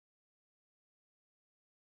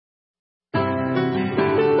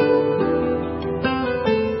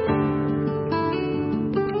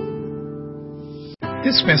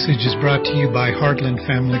This message is brought to you by Heartland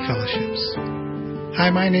Family Fellowships. Hi,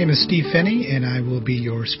 my name is Steve Finney, and I will be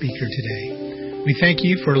your speaker today. We thank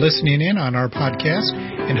you for listening in on our podcast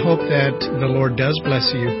and hope that the Lord does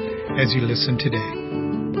bless you as you listen today.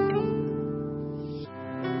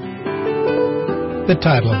 The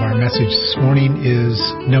title of our message this morning is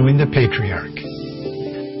Knowing the Patriarch.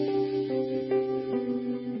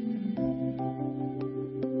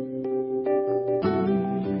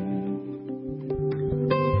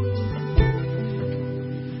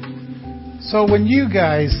 So when you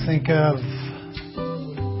guys think of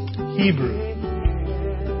Hebrew,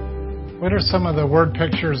 what are some of the word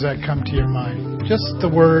pictures that come to your mind? Just the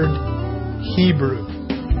word Hebrew.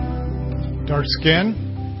 Dark skin,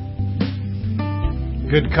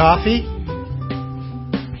 good coffee.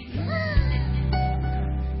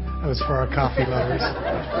 That was for our coffee lovers.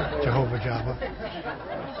 Jehovah Java.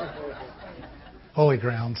 Holy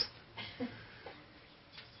grounds.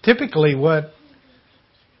 Typically what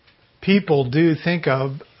people do think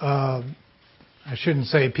of, I shouldn't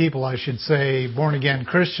say people, I should say born-again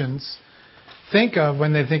Christians, think of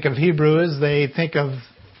when they think of Hebrew is they think of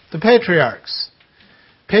the patriarchs.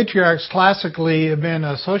 Patriarchs classically have been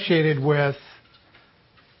associated with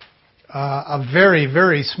a very,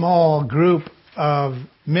 very small group of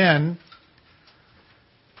men,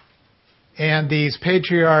 and these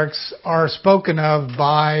patriarchs are spoken of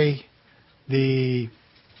by the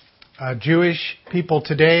Jewish people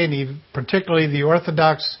today, and particularly the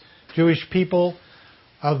Orthodox Jewish people,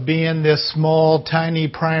 of being this small, tiny,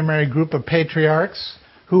 primary group of patriarchs.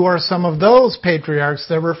 Who are some of those patriarchs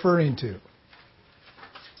they're referring to?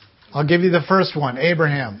 I'll give you the first one: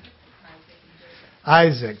 Abraham,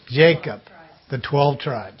 Isaac, Jacob, the 12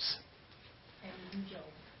 tribes.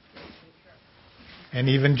 And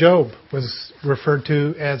even Job was referred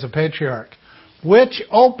to as a patriarch, which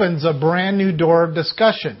opens a brand new door of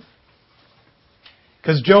discussion.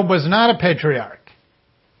 Because Job was not a patriarch,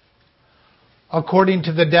 according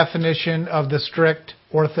to the definition of the strict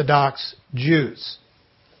Orthodox Jews.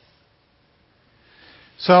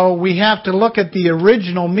 So we have to look at the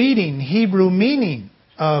original meaning, Hebrew meaning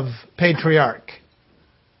of patriarch.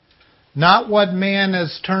 Not what man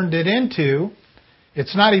has turned it into.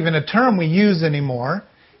 It's not even a term we use anymore.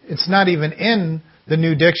 It's not even in the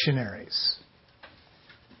new dictionaries.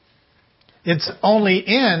 It's only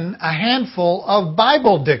in a handful of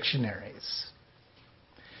Bible dictionaries.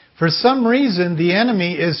 For some reason, the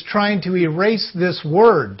enemy is trying to erase this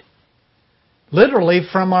word, literally,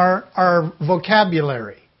 from our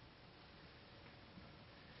vocabulary.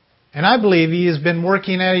 And I believe he has been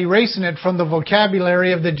working at erasing it from the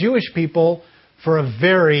vocabulary of the Jewish people for a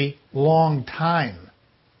very long time.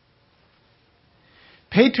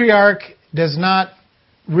 Patriarch does not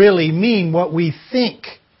really mean what we think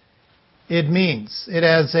it means. It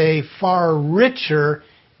has a far richer,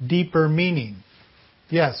 deeper meaning.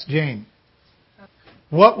 Yes, Jane.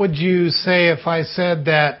 What would you say if I said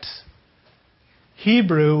that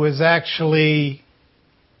Hebrew is actually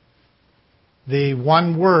the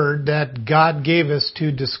one word that God gave us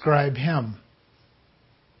to describe Him?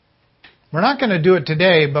 We're not going to do it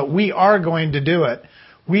today, but we are going to do it.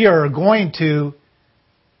 We are going to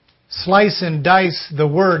slice and dice the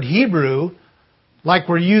word Hebrew like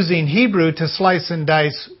we're using Hebrew to slice and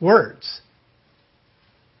dice words.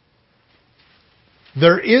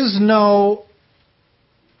 There is no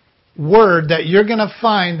word that you're going to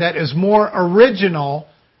find that is more original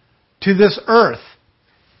to this earth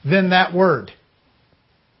than that word.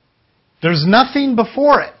 There's nothing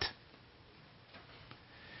before it.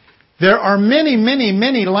 There are many, many,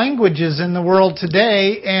 many languages in the world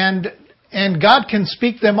today, and God can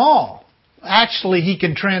speak them all. Actually, He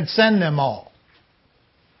can transcend them all.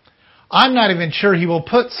 I'm not even sure He will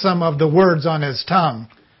put some of the words on His tongue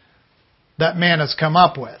that man has come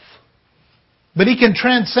up with. But He can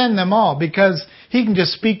transcend them all because He can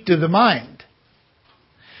just speak to the mind.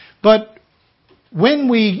 But when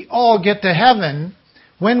we all get to heaven,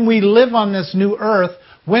 when we live on this new earth,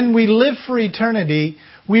 when we live for eternity,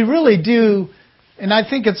 we really do, and I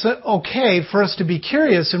think it's okay for us to be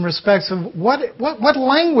curious in respects of what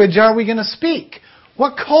language are we going to speak?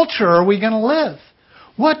 What culture are we going to live?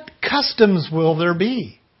 What customs will there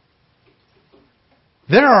be?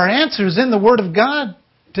 There are answers in the Word of God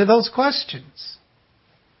to those questions.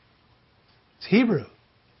 It's Hebrew.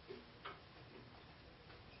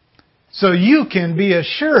 So you can be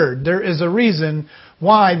assured there is a reason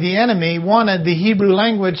why the enemy wanted the Hebrew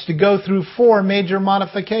language to go through 4 major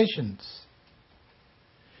modifications,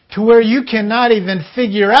 to where you cannot even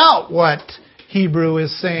figure out what Hebrew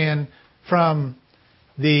is saying from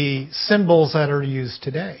the symbols that are used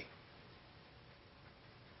today.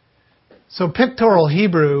 So pictorial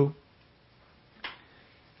Hebrew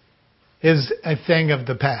is a thing of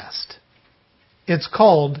the past. It's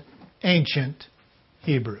called ancient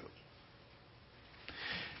Hebrew.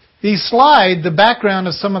 The background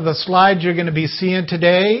of some of the slides you're going to be seeing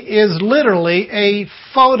today is literally a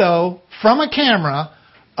photo from a camera,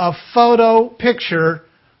 a photo picture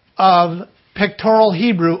of pictorial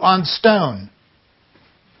Hebrew on stone.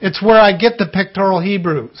 It's where I get the pictorial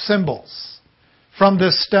Hebrew symbols, from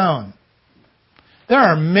this stone. There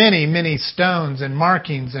are many, many stones and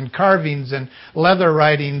markings and carvings and leather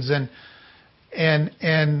writings and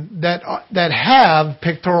that have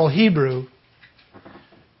pictorial Hebrew.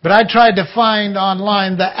 But I tried to find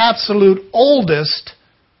online the absolute oldest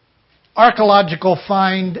archaeological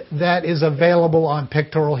find that is available on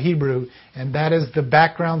pictorial Hebrew, and that is the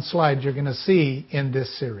background slide you're going to see in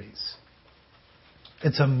this series.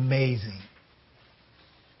 It's amazing.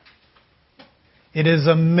 It is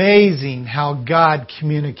amazing how God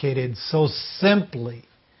communicated so simply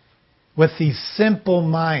with these simple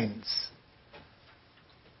minds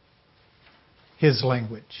His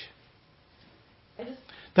language.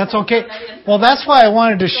 That's okay. Well, that's why I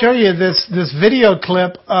wanted to show you this video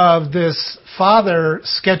clip of this father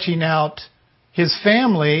sketching out his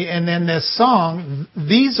family and then this song.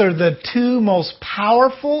 These are the two most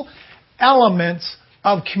powerful elements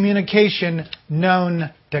of communication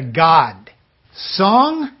known to God.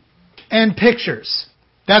 Song and pictures.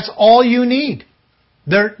 That's all you need.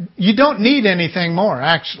 You don't need anything more,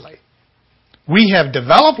 actually. We have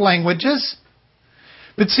developed languages,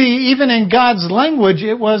 but see, even in God's language,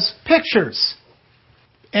 it was pictures.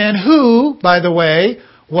 And who, by the way,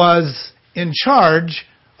 was in charge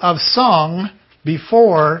of song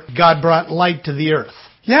before God brought light to the earth?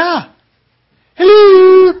 Yeah.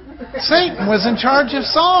 Hello! Satan was in charge of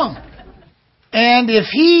song. And if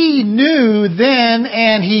he knew then,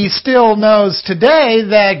 and he still knows today,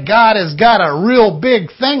 that God has got a real big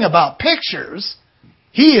thing about pictures,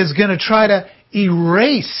 he is going to try to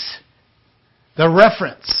erase the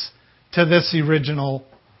reference to this original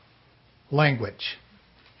language.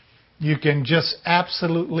 You can just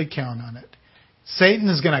absolutely count on it. Satan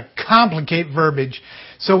is going to complicate verbiage.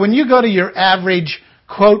 So when you go to your average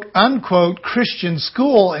quote-unquote Christian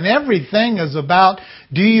school and everything is about,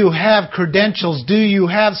 do you have credentials? Do you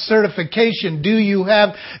have certification? Do you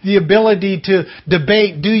have the ability to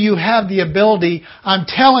debate? Do you have the ability? I'm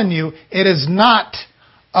telling you, it is not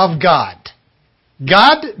of God.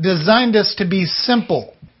 God designed us to be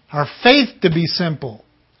simple, our faith to be simple,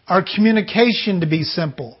 our communication to be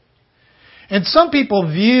simple. And some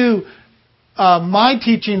people view my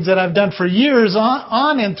teachings that I've done for years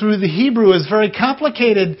on and through the Hebrew is very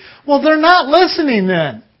complicated. Well, they're not listening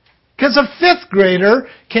then. Because a fifth grader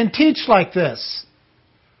can teach like this.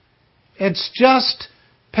 It's just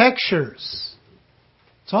pictures.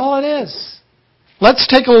 That's all it is. Let's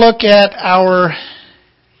take a look at our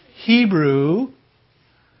Hebrew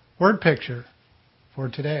word picture for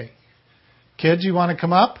today. Kids, you want to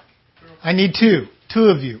come up? I need two. Two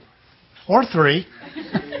of you. Or three.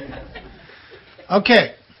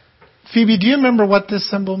 Okay. Phoebe, do you remember what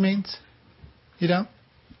this symbol means? You don't?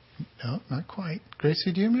 No, not quite.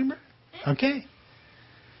 Gracie, do you remember? Okay.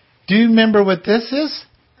 Do you remember what this is?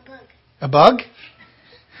 A bug. A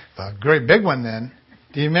bug? A great big one then.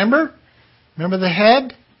 Do you remember? Remember the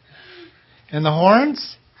head? And the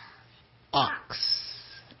horns? Ox.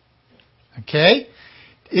 Okay.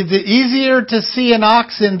 Is it easier to see an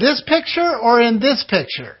ox in this picture or in this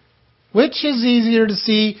picture? Which is easier to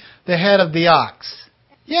see the head of the ox?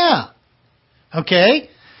 Yeah. Okay.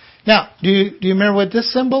 Now, do you remember what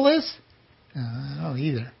this symbol is? I don't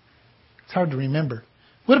either. It's hard to remember.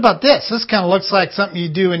 What about this? This kind of looks like something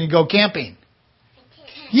you do when you go camping.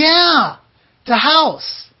 Yeah. It's a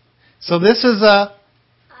house. So this is a...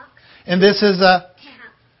 And this is a...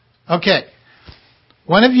 Okay.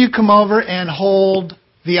 One of you come over and hold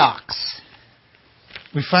the ox.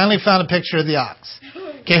 We finally found a picture of the ox.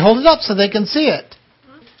 Okay, hold it up so they can see it.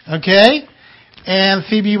 Okay? And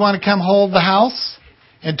Phoebe, you want to come hold the house?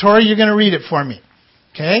 And Tori, you're going to read it for me.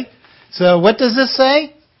 Okay? So what does this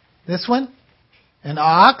say? This one? An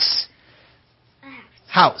ox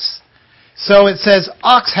house. So it says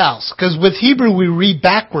ox house. Because with Hebrew we read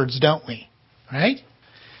backwards, don't we? Right?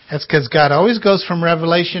 That's because God always goes from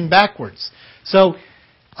Revelation backwards. So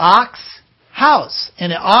ox house.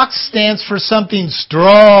 And an ox stands for something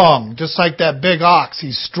strong. Just like that big ox.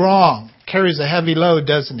 He's strong. Carries a heavy load,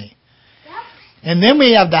 doesn't he? Yep. And then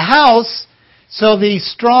we have the house. So the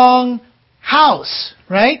strong house,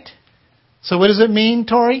 right? So what does it mean,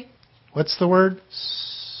 Tori? What's the word?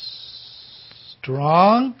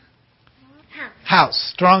 Strong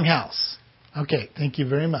house. Strong house. Okay, thank you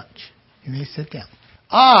very much. You may sit down.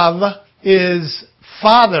 Av is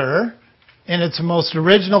father in its most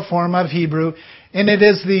original form of Hebrew, and it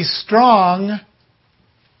is the strong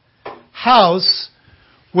house,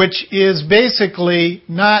 which is basically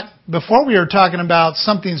not, before we were talking about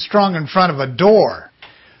something strong in front of a door.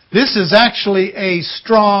 This is actually a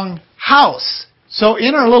strong house. So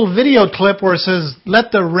in our little video clip where it says,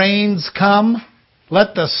 let the rains come,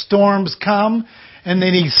 let the storms come, and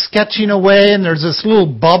then he's sketching away and there's this little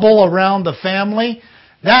bubble around the family,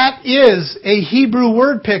 that is a Hebrew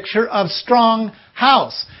word picture of strong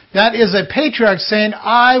house. That is a patriarch saying,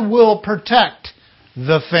 I will protect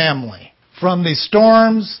the family from the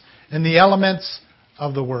storms and the elements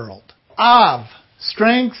of the world. Av,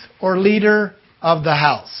 strength or leader of the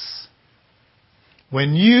house.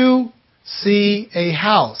 When you see a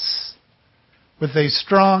house with a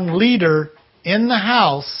strong leader in the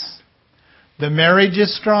house, the marriage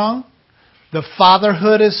is strong, the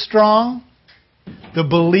fatherhood is strong, the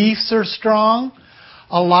beliefs are strong.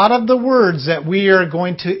 A lot of the words that we are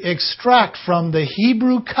going to extract from the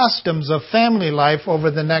Hebrew customs of family life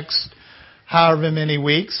over the next however many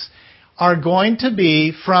weeks are going to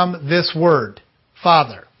be from this word,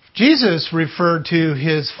 father. Jesus referred to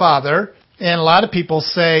his father, and a lot of people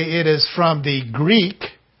say it is from the Greek.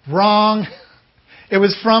 Wrong. It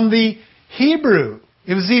was from the Hebrew.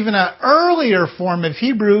 It was even an earlier form of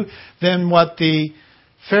Hebrew than what the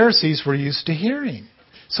Pharisees were used to hearing.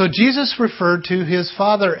 So Jesus referred to his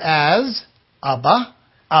father as Abba,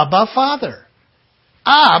 Abba Father.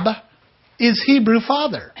 Ab is Hebrew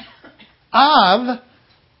father. Av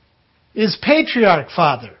is patriarch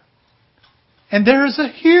father. And there is a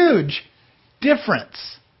huge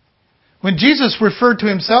difference. When Jesus referred to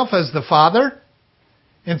himself as the Father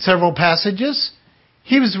in several passages,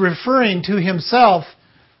 he was referring to himself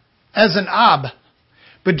as an Ab.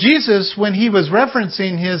 But Jesus, when he was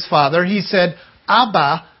referencing his Father, he said,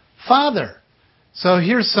 Abba, Father. So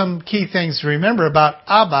here's some key things to remember about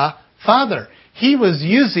Abba, Father. He was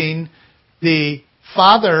using the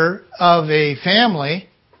father of a family,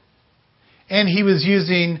 and he was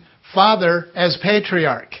using father as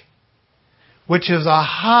patriarch, which is a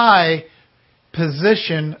high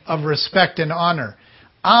position of respect and honor.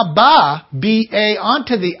 Abba, B-A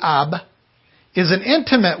onto the Ab, is an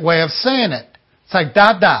intimate way of saying it. It's like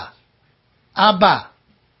Dada, Abba.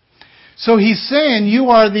 So he's saying,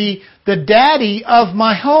 you are the daddy of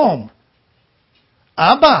my home.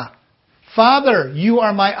 Abba, Father, you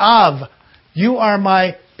are my Av. You are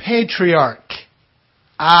my patriarch.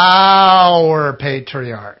 Our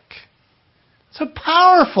patriarch. It's a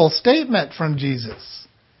powerful statement from Jesus.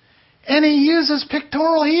 And he uses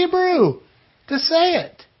pictorial Hebrew to say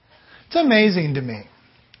it. It's amazing to me.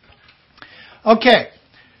 Okay,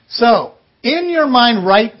 so in your mind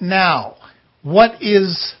right now, what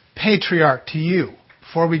is patriarch to you?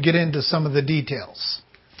 Before we get into some of the details.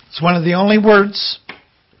 It's one of the only words.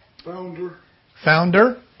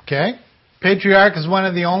 Founder, okay. Patriarch is one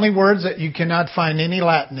of the only words that you cannot find any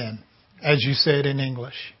Latin in, as you say it in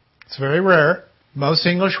English. It's very rare. Most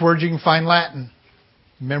English words you can find Latin.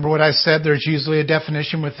 Remember what I said? There's usually a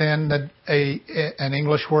definition within an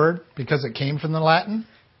English word because it came from the Latin.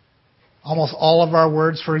 Almost all of our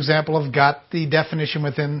words, for example, have got the definition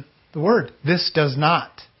within the word. This does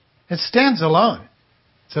not. It stands alone.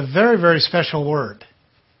 It's a very, very special word.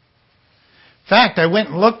 In fact, I went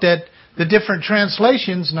and looked at the different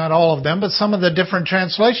translations, not all of them, but some of the different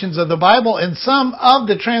translations of the Bible, and some of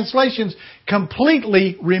the translations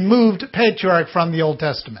completely removed patriarch from the Old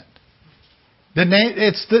Testament. The name,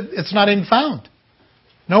 it's not even found.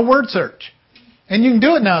 No word search. And you can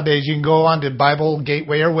do it nowadays. You can go on to Bible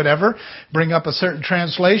Gateway or whatever, bring up a certain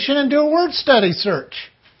translation and do a word study search.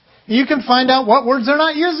 You can find out what words they're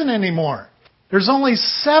not using anymore. There's only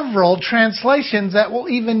several translations that will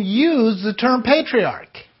even use the term patriarch.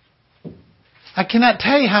 I cannot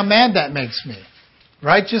tell you how mad that makes me.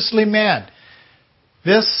 Righteously mad.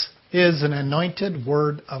 This is an anointed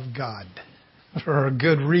word of God for a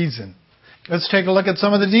good reason. Let's take a look at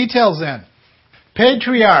some of the details then.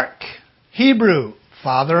 Patriarch, Hebrew,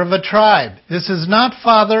 father of a tribe. This is not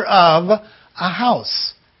father of a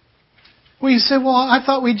house. Well, you say, well, I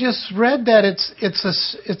thought we just read that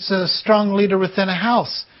it's a strong leader within a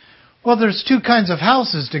house. Well, there's two kinds of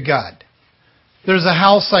houses to God. There's a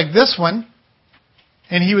house like this one,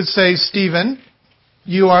 and he would say, Stephen,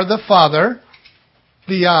 you are the father,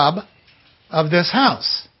 the Ab, of this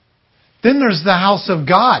house. Then there's the house of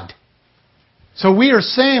God. So we are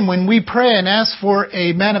saying when we pray and ask for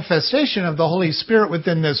a manifestation of the Holy Spirit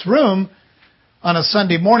within this room on a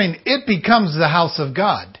Sunday morning, it becomes the house of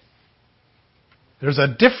God. There's a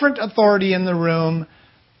different authority in the room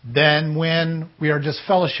than when we are just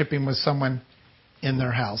fellowshipping with someone in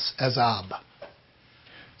their house as Ab.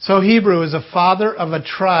 So Hebrew is a father of a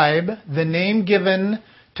tribe, the name given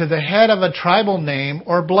to the head of a tribal name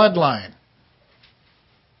or bloodline.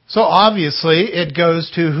 So obviously it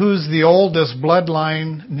goes to who's the oldest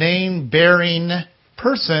bloodline name-bearing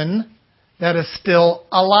person that is still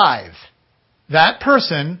alive. That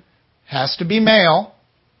person has to be male,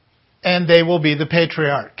 and they will be the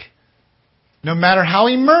patriarch. No matter how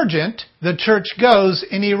emergent the church goes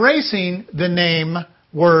in erasing the name,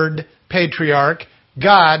 word, patriarch,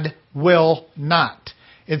 God will not.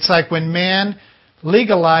 It's like when man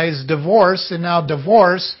legalized divorce, and now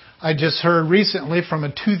divorce, I just heard recently from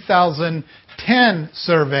a 2010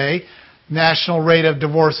 survey, national rate of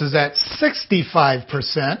divorce is at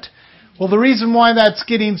 65%. Well, the reason why that's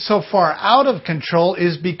getting so far out of control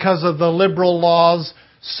is because of the liberal laws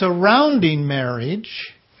surrounding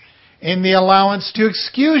marriage and the allowance to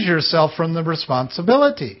excuse yourself from the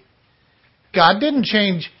responsibility. God didn't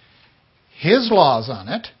change His laws on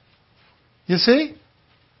it. You see?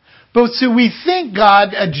 But see, we think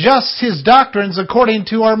God adjusts His doctrines according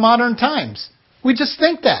to our modern times. We just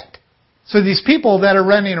think that. So these people that are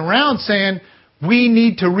running around saying, we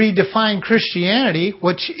need to redefine Christianity,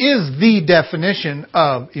 which is the definition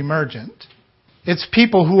of emergent. It's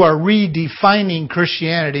people who are redefining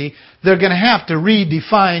Christianity. They're going to have to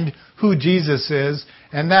redefine who Jesus is,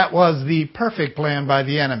 and that was the perfect plan by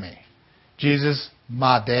the enemy. Jesus,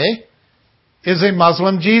 Mahdi, is a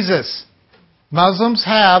Muslim Jesus. Muslims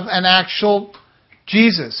have an actual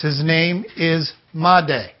Jesus. His name is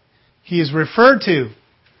Mahdi. He is referred to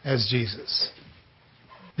as Jesus.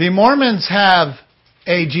 The Mormons have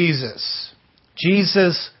a Jesus.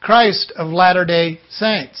 Jesus Christ of Latter-day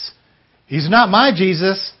Saints. He's not my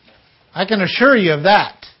Jesus. I can assure you of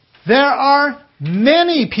that. There are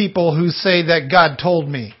many people who say that God told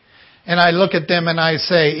me. And I look at them and I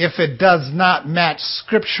say, if it does not match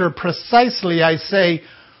Scripture precisely, I say,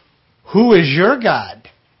 who is your God?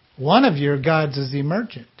 One of your gods is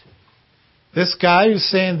emergent. This guy who's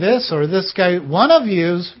saying this or this guy, one of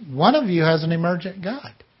you has an emergent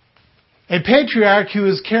God. A patriarch who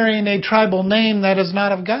is carrying a tribal name that is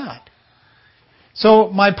not of God. So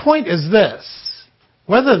my point is this.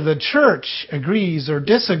 Whether the church agrees or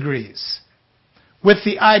disagrees with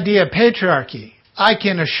the idea of patriarchy, I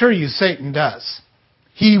can assure you Satan does.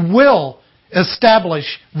 He will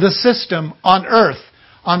establish the system on earth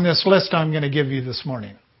on this list I'm going to give you this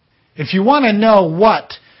morning. If you want to know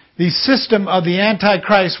what the system of the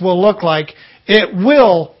Antichrist will look like, it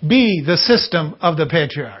will be the system of the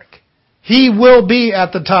patriarch. He will be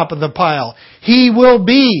at the top of the pile. He will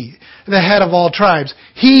be the head of all tribes.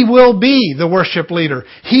 He will be the worship leader.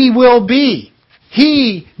 He will be.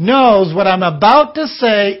 He knows what I'm about to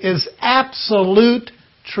say is absolute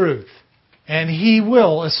truth. And He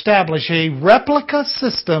will establish a replica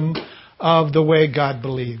system of the way God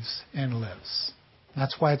believes and lives.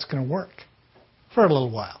 That's why it's going to work for a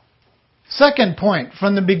little while. Second point,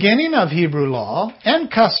 from the beginning of Hebrew law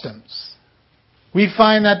and customs, we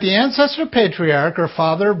find that the ancestor patriarch or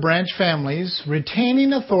father of branch families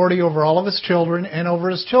retaining authority over all of his children and over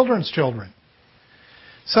his children's children.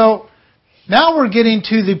 So now we're getting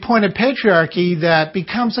to the point of patriarchy that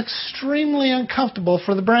becomes extremely uncomfortable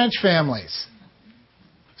for the branch families.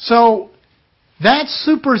 So that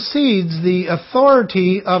supersedes the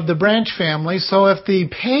authority of the branch family. So if the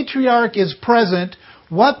patriarch is present,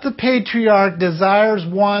 what the patriarch desires,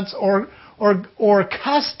 wants, or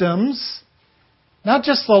customs, not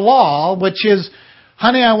just the law, which is,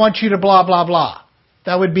 honey, I want you to blah, blah, blah.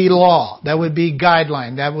 That would be law. That would be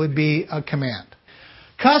guideline. That would be a command.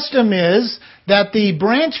 Custom is that the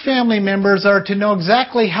branch family members are to know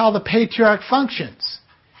exactly how the patriarch functions.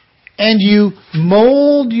 And you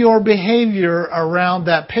mold your behavior around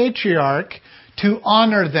that patriarch to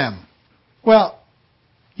honor them. Well,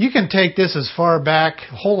 you can take this as far back,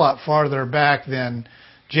 a whole lot farther back than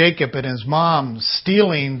Jacob and his mom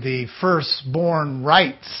stealing the firstborn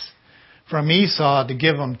rights from Esau to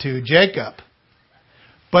give them to Jacob.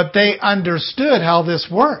 But they understood how this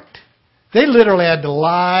worked. They literally had to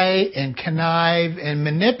lie and connive and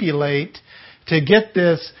manipulate to get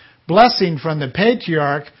this blessing from the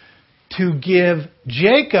patriarch to give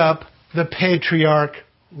Jacob the patriarch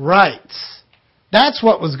rights. That's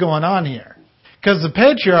what was going on here. Because the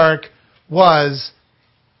patriarch was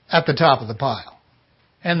at the top of the pile.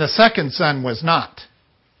 And the second son was not.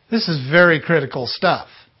 This is very critical stuff.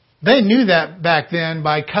 They knew that back then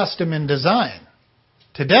by custom and design.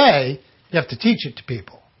 Today, you have to teach it to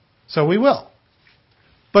people. So we will.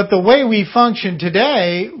 But the way we function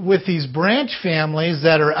today with these branch families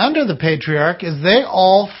that are under the patriarch is they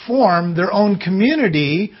all form their own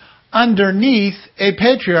community underneath a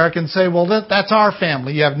patriarch and say, well, that's our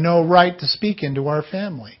family. You have no right to speak into our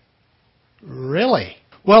family. Really?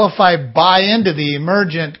 Well, if I buy into the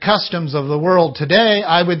emergent customs of the world today,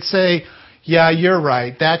 I would say, yeah, you're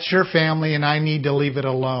right. That's your family and I need to leave it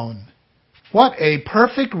alone. What a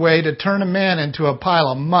perfect way to turn a man into a pile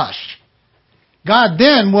of mush. God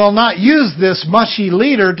then will not use this mushy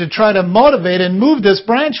leader to try to motivate and move this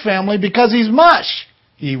branch family because he's mush.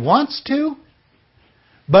 He wants to,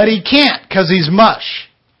 but he can't because he's mush.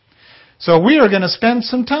 So we are going to spend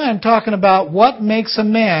some time talking about what makes a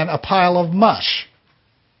man a pile of mush.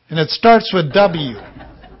 And it starts with W.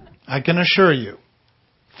 I can assure you,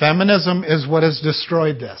 feminism is what has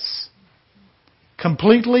destroyed this.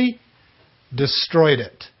 Completely destroyed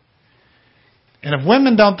it. And if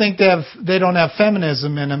women don't think they don't have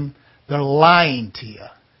feminism in them, they're lying to you.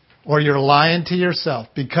 Or you're lying to yourself,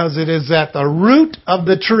 because it is at the root of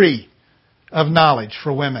the tree of knowledge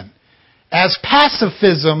for women. As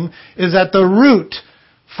pacifism is at the root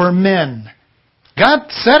for men. God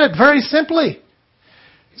said it very simply.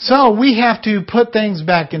 So we have to put things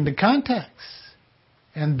back into context.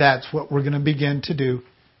 And that's what we're going to begin to do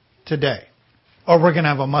today. Or we're going to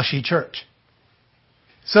have a mushy church.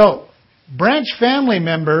 So, branch family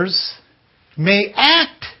members may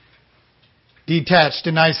act detached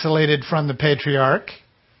and isolated from the patriarch.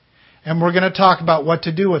 And we're going to talk about what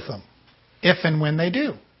to do with them, if and when they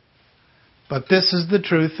do. But this is the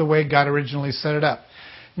truth, the way God originally set it up.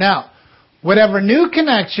 Now, whatever new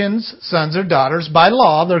connections, sons or daughters, by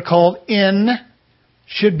law, they're called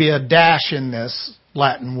should be a dash in this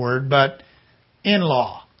Latin word, but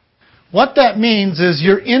in-law. What that means is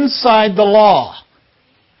you're inside the law.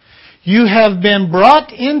 You have been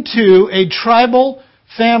brought into a tribal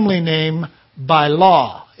family name by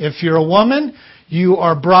law. If you're a woman, you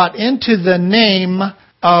are brought into the name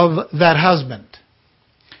of that husband.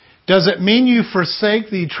 Does it mean you forsake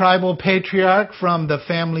the tribal patriarch from the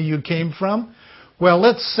family you came from? Well,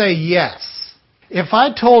 let's say yes. If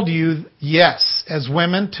I told you yes, as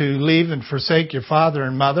women, to leave and forsake your father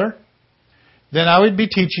and mother, then I would be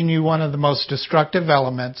teaching you one of the most destructive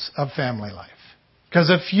elements of family life. Because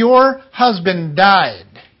if your husband died,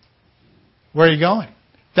 where are you going?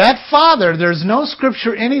 That father, there's no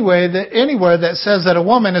scripture anywhere that says that a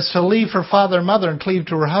woman is to leave her father and mother and cleave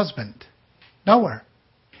to her husband. Nowhere.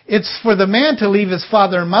 It's for the man to leave his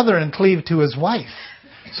father and mother and cleave to his wife.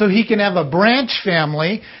 So he can have a branch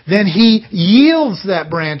family, then he yields that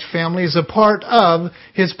branch family as a part of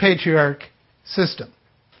his patriarch system.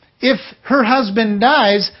 If her husband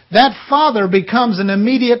dies, that father becomes an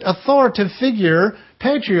immediate authoritative figure,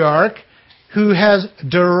 patriarch, who has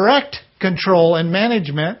direct control and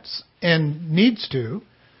management, and needs to,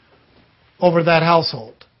 over that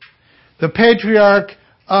household. The patriarch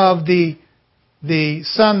of the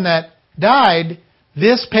son that died,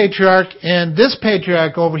 this patriarch and this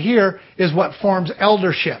patriarch over here is what forms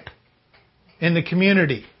eldership in the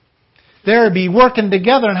community. They'll be working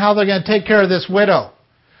together on how they're going to take care of this widow.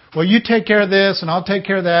 Well, you take care of this, and I'll take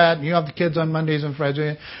care of that, and you have the kids on Mondays and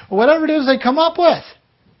Fridays. Or whatever it is they come up with.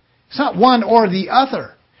 It's not one or the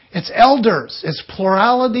other. It's elders. It's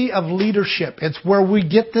plurality of leadership. It's where we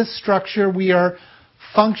get this structure we are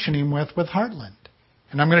functioning with Heartland.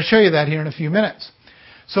 And I'm going to show you that here in a few minutes.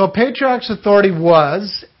 So a patriarch's authority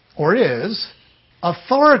was, or is,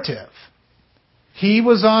 authoritative. He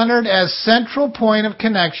was honored as central point of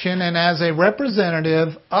connection and as a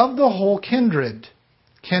representative of the whole kindred.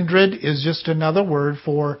 Kindred is just another word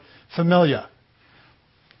for familia,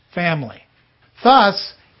 family.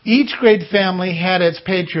 Thus, each great family had its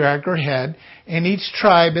patriarch or head, and each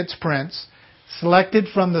tribe its prince, selected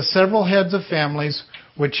from the several heads of families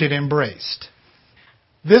which it embraced.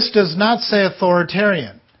 This does not say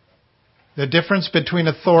authoritarian. The difference between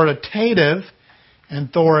authoritative and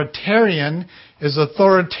authoritarian is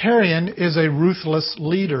a ruthless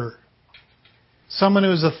leader. Someone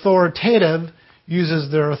who is authoritative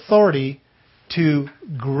uses their authority to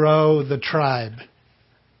grow the tribe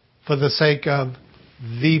for the sake of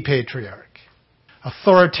the patriarch.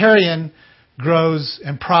 Authoritarian grows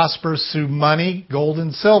and prospers through money, gold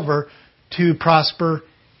and silver, to prosper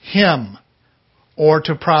him or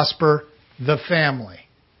to prosper the family.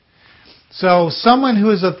 So someone who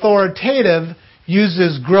is authoritative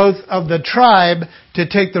uses growth of the tribe to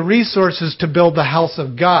take the resources to build the house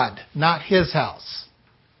of God, not his house.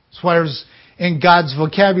 That's why there's, in God's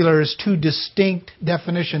vocabulary, there's two distinct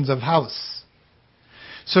definitions of house.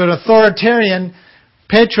 So an authoritarian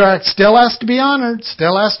patriarch still has to be honored,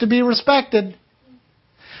 still has to be respected.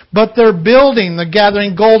 But they're building, they're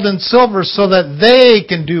gathering gold and silver so that they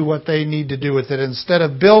can do what they need to do with it instead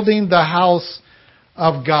of building the house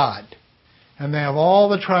of God. And they have all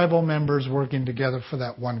the tribal members working together for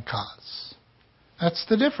that one cause. That's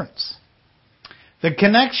the difference. The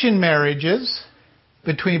connection marriages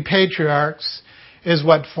between patriarchs is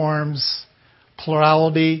what forms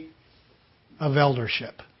plurality of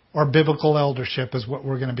eldership, or biblical eldership is what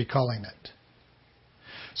we're going to be calling it.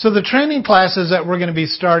 So the training classes that we're going to be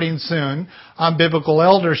starting soon on biblical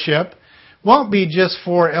eldership won't be just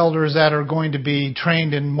for elders that are going to be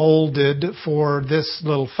trained and molded for this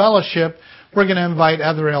little fellowship. We're going to invite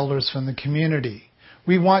other elders from the community.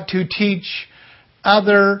 We want to teach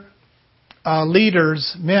other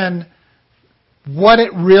leaders, men, what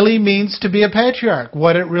it really means to be a patriarch,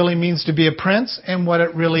 what it really means to be a prince, and what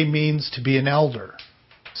it really means to be an elder.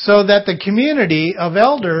 So that the community of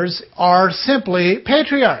elders are simply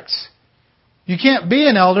patriarchs. You can't be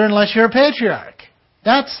an elder unless you're a patriarch.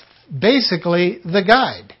 That's basically the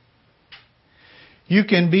guide. You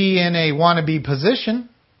can be in a wannabe position,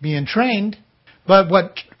 being trained, but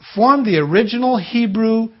what formed the original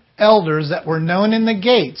Hebrew elders that were known in the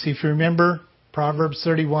gates, if you remember Proverbs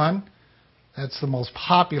 31, that's the most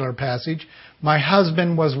popular passage. My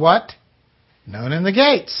husband was what? Known in the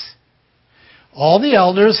gates. All the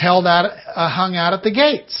elders hung out at the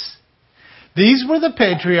gates. These were the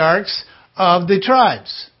patriarchs of the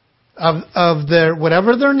tribes, of their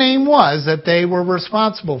whatever their name was that they were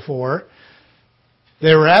responsible for.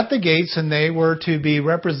 They were at the gates and they were to be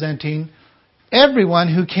representing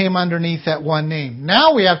everyone who came underneath that one name.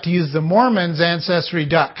 Now we have to use the Mormons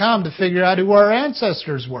Ancestry.com to figure out who our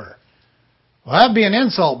ancestors were. Well, that'd be an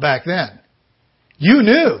insult back then. You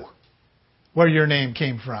knew where your name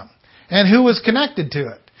came from and who was connected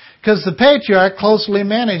to it. Because the patriarch closely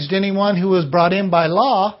managed anyone who was brought in by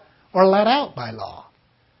law or let out by law.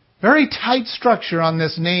 Very tight structure on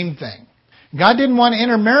this name thing. God didn't want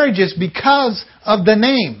intermarriages because of the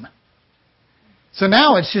name. So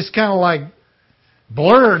now it's just kind of like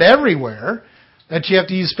blurred everywhere that you have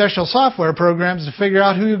to use special software programs to figure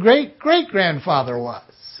out who your great-great-grandfather was.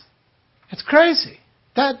 It's crazy.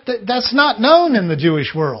 That's not known in the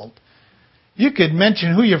Jewish world. You could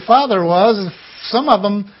mention who your father was, some of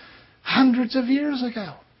them hundreds of years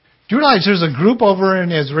ago. Do you realize there's a group over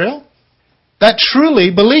in Israel that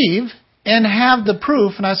truly believe and have the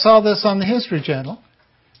proof, and I saw this on the History Channel,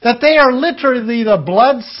 that they are literally the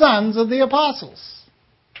blood sons of the apostles.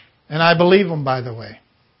 And I believe them, by the way.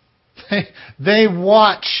 They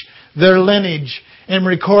watch their lineage and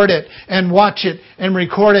record it and watch it and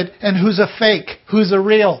record it, and who's a fake, who's a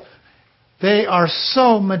real. They are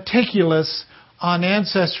so meticulous on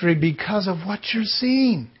ancestry because of what you're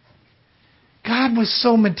seeing. God was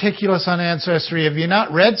so meticulous on ancestry. Have you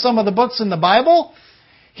not read some of the books in the Bible?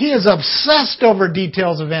 He is obsessed over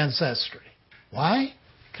details of ancestry. Why?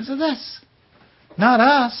 Because of this. Not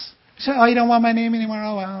us. You say, oh, you don't want my name anymore?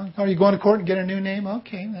 Oh, well. Are you going to court and get a new name?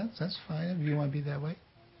 Okay, that's fine if you want to be that way.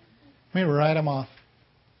 Let me write them off.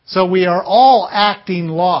 So we are all acting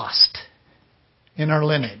lost in our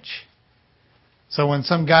lineage. So when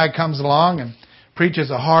some guy comes along and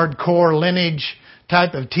preaches a hardcore lineage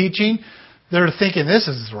type of teaching, they're thinking, this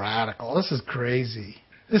is radical, this is crazy,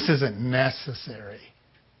 this isn't necessary.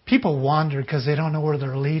 People wander because they don't know where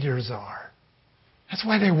their leaders are. That's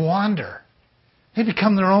why they wander. They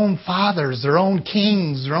become their own fathers, their own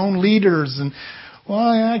kings, their own leaders. And, well,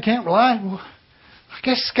 I can't rely. Well, I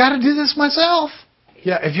guess I've got to do this myself.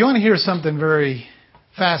 Yeah, if you want to hear something very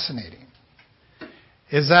fascinating,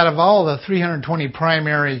 is that of all the 320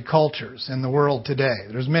 primary cultures in the world today,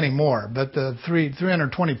 there's many more, but the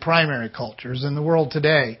 320 primary cultures in the world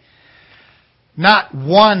today, not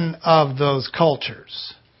one of those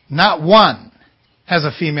cultures, not one, has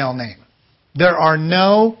a female name. There are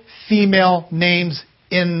no female names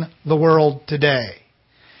in the world today.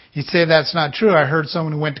 You say that's not true. I heard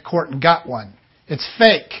someone who went to court and got one. It's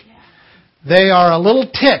fake. They are a little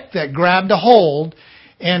tick that grabbed a hold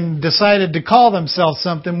and decided to call themselves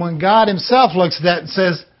something when God himself looks at that and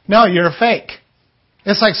says, no, you're a fake.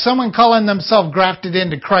 It's like someone calling themselves grafted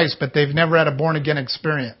into Christ, but they've never had a born-again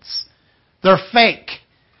experience. They're fake.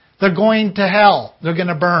 They're going to hell. They're going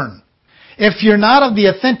to burn. If you're not of the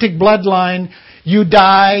authentic bloodline, you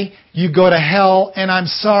die, you go to hell, and I'm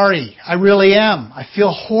sorry. I really am. I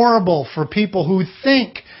feel horrible for people who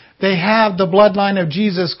think they have the bloodline of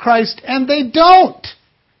Jesus Christ, and they don't.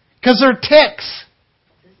 Because they're ticks.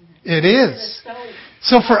 It is.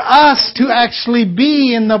 So for us to actually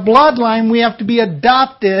be in the bloodline, we have to be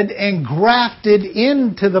adopted and grafted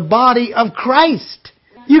into the body of Christ.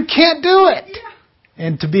 You can't do it.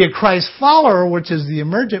 And to be a Christ follower, which is the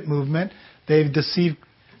emergent movement, they've deceived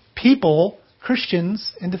people,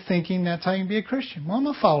 Christians, into thinking that's how you can be a Christian. Well, I'm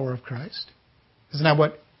a follower of Christ. Isn't that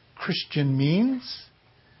what Christian means?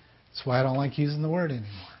 That's why I don't like using the word anymore.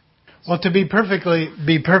 Well, to be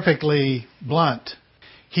perfectly blunt,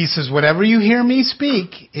 he says, whatever you hear me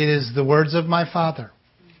speak, it is the words of my Father.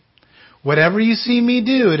 Whatever you see me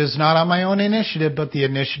do, it is not on my own initiative, but the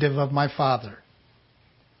initiative of my Father.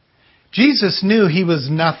 Jesus knew he was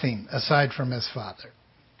nothing aside from his Father.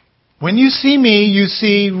 When you see me, you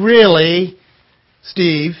see really,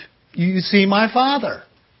 Steve, you see my Father.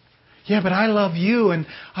 Yeah, but I love you and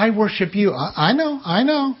I worship you. I know. I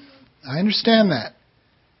understand that.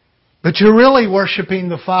 But you're really worshiping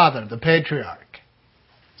the Father, the Patriarch.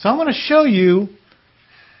 So I'm going to show you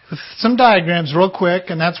some diagrams real quick,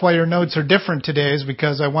 and that's why your notes are different today, is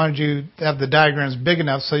because I wanted you to have the diagrams big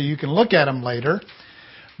enough so you can look at them later.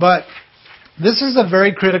 But this is a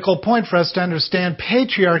very critical point for us to understand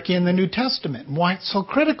patriarchy in the New Testament and why it's so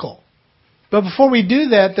critical. But before we do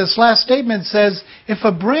that, this last statement says, if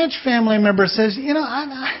a branch family member says, get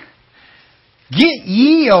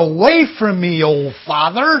ye away from me, old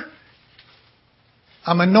father.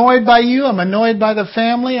 I'm annoyed by you. I'm annoyed by the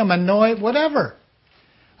family. I'm annoyed, whatever.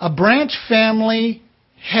 A branch family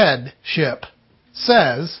headship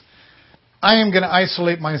says, I am going to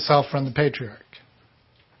isolate myself from the patriarch.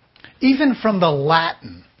 Even from the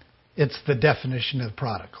Latin, it's the definition of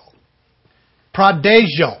prodigal.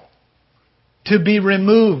 Prodigio, to be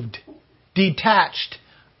removed, detached,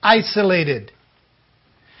 isolated.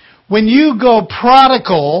 When you go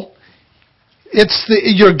prodigal,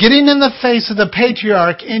 you're getting in the face of the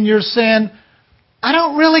patriarch and you're saying, I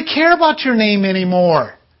don't really care about your name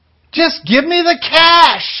anymore. Just give me the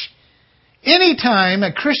cash. Anytime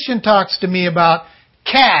a Christian talks to me about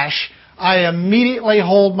cash, I immediately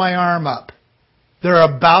hold my arm up. They're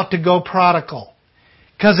about to go prodigal.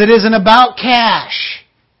 Because it isn't about cash.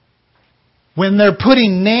 When they're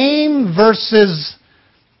putting name versus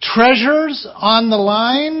treasures on the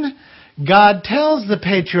line, God tells the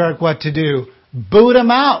patriarch what to do. Boot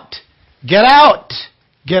him out. Get out.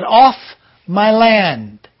 Get off my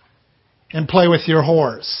land and play with your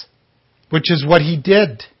whores. Which is what he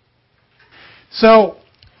did. So,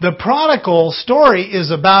 the prodigal story is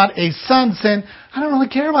about a son saying, I don't really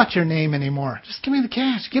care about your name anymore. Just give me the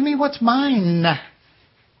cash. Give me what's mine.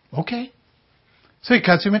 Okay. So he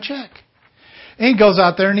cuts him a check. And he goes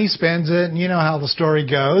out there and he spends it. And you know how the story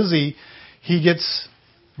goes. He gets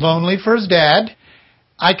lonely for his dad.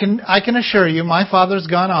 I can assure you, my father's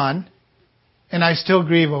gone on. And I still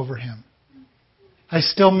grieve over him. I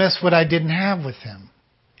still miss what I didn't have with him.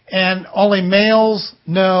 And only males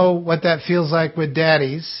know what that feels like with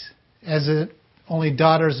daddies, only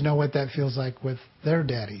daughters know what that feels like with their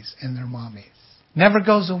daddies and their mommies. Never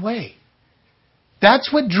goes away.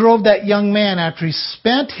 That's what drove that young man after he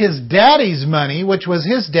spent his daddy's money, which was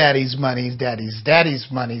his daddy's money, his daddy's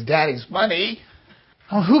money.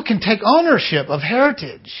 Oh, who can take ownership of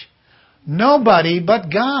heritage? Nobody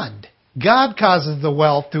but God. God causes the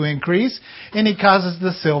wealth to increase, and He causes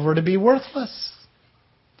the silver to be worthless.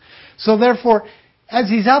 So therefore, as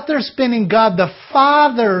he's out there spending God the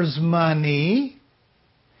Father's money,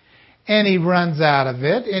 and he runs out of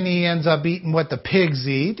it, and he ends up eating what the pigs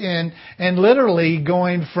eat, and literally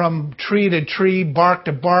going from tree to tree, bark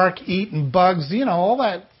to bark, eating bugs, all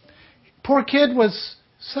that. Poor kid was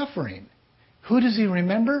suffering. Who does he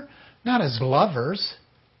remember? Not his lovers.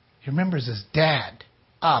 He remembers his dad,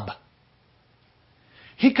 Ab.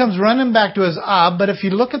 He comes running back to his Ab, but if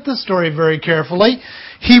you look at the story very carefully,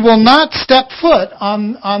 he will not step foot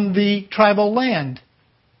on the tribal land.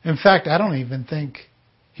 In fact, I don't even think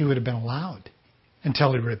he would have been allowed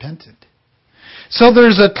until he repented. So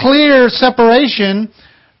there's a clear separation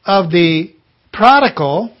of the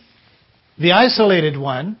prodigal, the isolated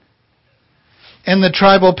one, and the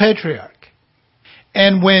tribal patriarch.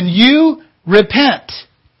 And when you repent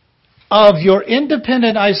of your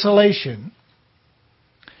independent isolation,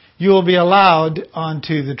 you will be allowed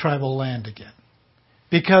onto the tribal land again.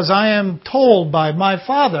 Because I am told by my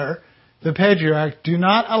father, the patriarch, do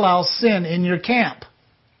not allow sin in your camp.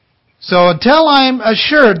 So until I'm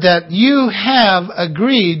assured that you have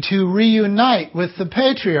agreed to reunite with the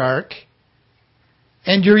patriarch,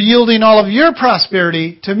 and you're yielding all of your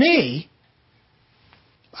prosperity to me,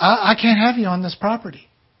 I can't have you on this property.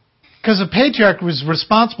 Because the patriarch was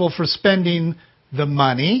responsible for spending the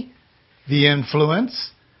money, the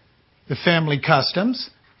influence, the family customs.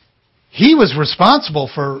 He was responsible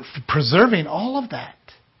for preserving all of that.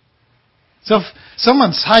 So if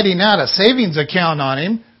someone's hiding out a savings account on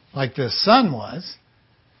him, like this son was,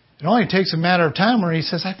 It only takes a matter of time where he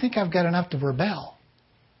says, I think I've got enough to rebel.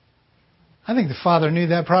 I think the father knew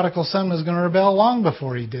that prodigal son was going to rebel long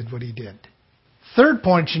before he did what he did. Third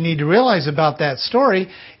point you need to realize about that story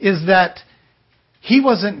is that he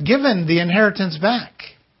wasn't given the inheritance back.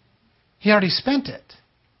 He already spent it.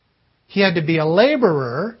 He had to be a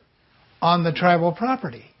laborer on the tribal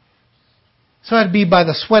property. So it had to be by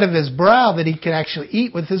the sweat of his brow that he could actually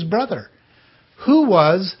eat with his brother. Who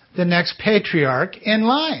was the next patriarch in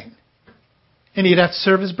line? And he'd have to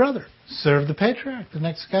serve his brother. Serve the patriarch, the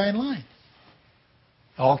next guy in line.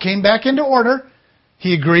 All came back into order.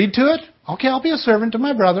 He agreed to it. Okay, I'll be a servant to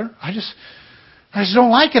my brother. I just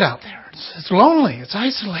don't like it out there. It's lonely. It's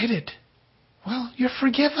isolated. Well, you're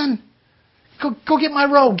forgiven. Go get my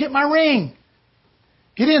robe. Get my ring.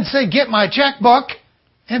 He didn't say, get my checkbook.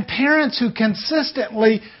 And parents who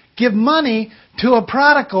consistently give money to a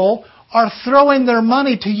prodigal are throwing their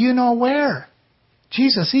money to you know where.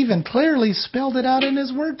 Jesus even clearly spelled it out in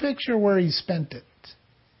his word picture where he spent it.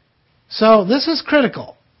 So this is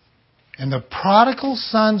critical. And the prodigal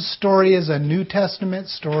son story is a New Testament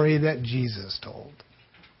story that Jesus told.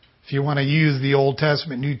 If you want to use the Old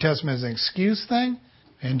Testament, New Testament as an excuse thing,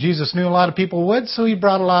 and Jesus knew a lot of people would, so he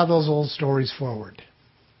brought a lot of those old stories forward.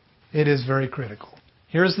 It is very critical.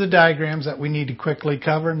 Here's the diagrams that we need to quickly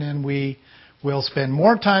cover, and then we will spend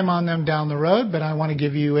more time on them down the road, but I want to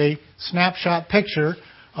give you a snapshot picture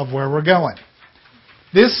of where we're going.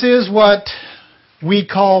 This is what we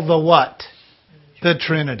call the what? The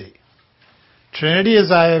Trinity. Trinity,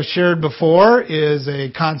 as I have shared before, is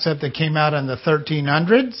a concept that came out in the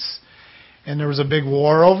 1300s, and there was a big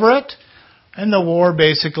war over it. And the war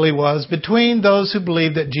basically was between those who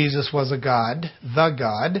believed that Jesus was a God, the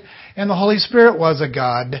God, and the Holy Spirit was a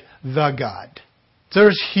God, the God. So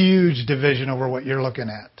there's huge division over what you're looking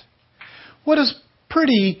at. What is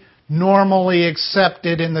pretty normally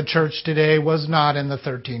accepted in the church today was not in the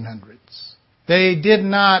 1300s.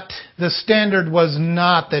 The standard was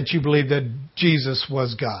not that you believed that Jesus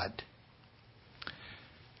was God.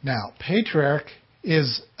 Now, patriarch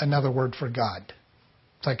is another word for God.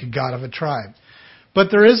 It's like a god of a tribe.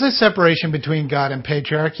 But there is a separation between God and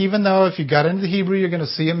patriarch, even though if you got into the Hebrew, you're going to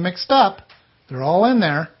see them mixed up. They're all in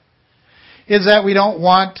there. Is that we don't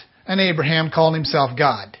want an Abraham calling himself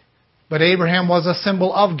God. But Abraham was a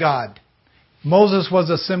symbol of God. Moses was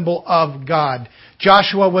a symbol of God.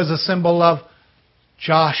 Joshua was a symbol of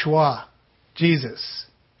Joshua, Jesus.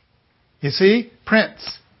 You see?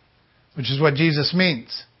 Prince, which is what Jesus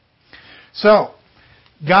means. So,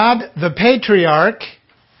 God, the patriarch,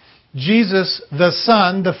 Jesus, the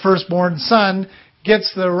son, the firstborn son,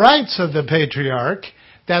 gets the rights of the patriarch.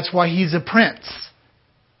 That's why he's a prince.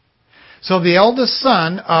 So the eldest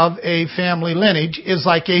son of a family lineage is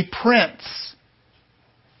like a prince.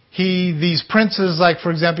 These princes, like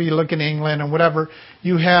for example, you look in England and whatever,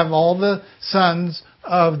 you have all the sons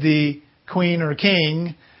of the queen or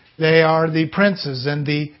king. They are the princes, and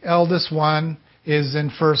the eldest one is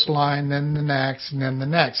in first line, then the next, and then the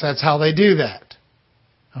next. That's how they do that.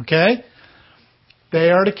 Okay?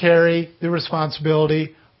 They are to carry the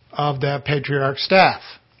responsibility of that patriarch staff.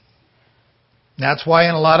 That's why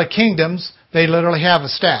in a lot of kingdoms, they literally have a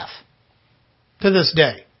staff. To this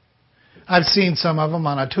day. I've seen some of them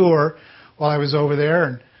on a tour while I was over there,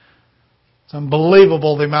 and it's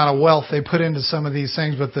unbelievable the amount of wealth they put into some of these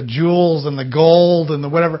things with the jewels and the gold and the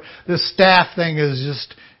whatever. This staff thing is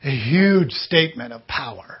just a huge statement of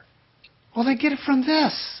power. Well, they get it from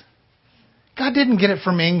this. God didn't get it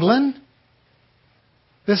from England.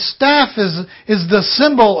 This staff is the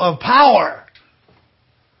symbol of power.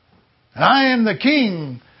 And I am the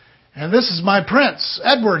king, and this is my prince,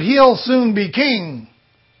 Edward. He'll soon be king.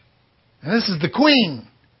 And this is the queen.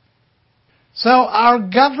 So our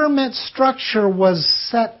government structure was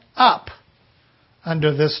set up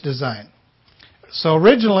under this design. So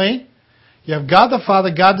originally, you have God the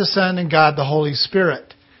Father, God the Son, and God the Holy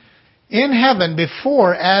Spirit. In heaven,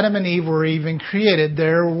 before Adam and Eve were even created,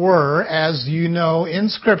 there were, as you know in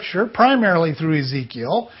Scripture, primarily through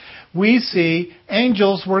Ezekiel, we see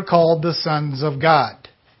angels were called the sons of God.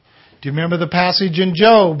 Do you remember the passage in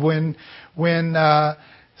Job when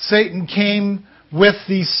Satan came with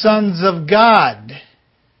the sons of God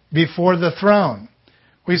before the throne?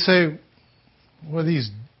 We say, were these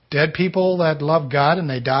dead people that loved God and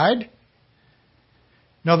they died?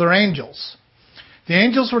 No, they're angels. The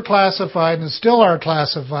angels were classified and still are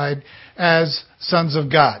classified as sons of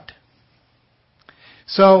God.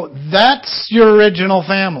 So that's your original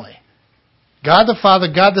family. God the Father,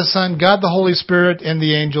 God the Son, God the Holy Spirit, and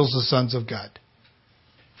the angels, the sons of God.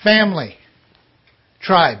 Family.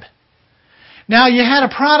 Tribe. Now you had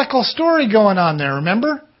a prodigal story going on there,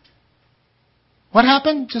 remember? What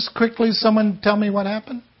happened? Just quickly, someone tell me what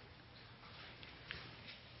happened.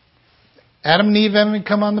 Adam and Eve haven't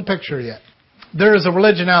come on the picture yet. There is a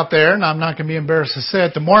religion out there, and I'm not going to be embarrassed to say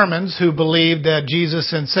it, the Mormons, who believe that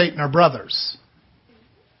Jesus and Satan are brothers.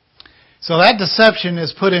 So that deception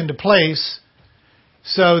is put into place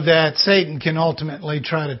so that Satan can ultimately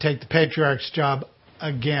try to take the Patriarch's job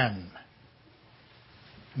again.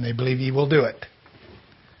 And they believe he will do it.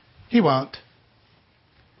 He won't.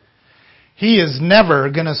 He is never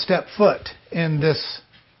going to step foot in this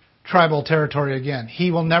tribal territory again. He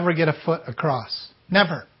will never get a foot across.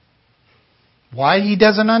 Never. Why he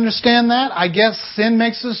doesn't understand that? I guess sin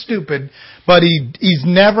makes us stupid, but he's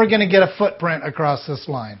never going to get a footprint across this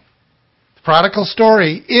line. The prodigal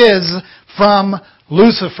story is from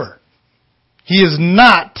Lucifer. He is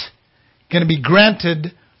not going to be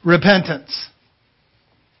granted repentance.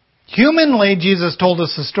 Humanly, Jesus told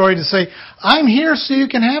us a story to say, I'm here so you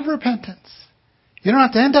can have repentance. You don't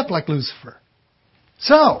have to end up like Lucifer.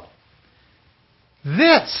 So,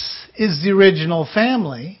 this is the original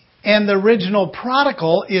family, and the original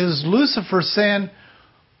prodigal is Lucifer saying,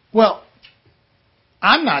 well,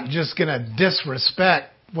 I'm not just going to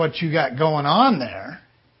disrespect what you got going on there.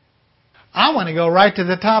 I want to go right to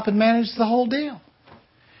the top and manage the whole deal.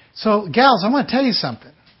 So, gals, I want to tell you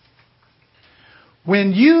something.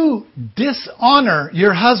 When you dishonor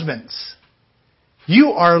your husbands, you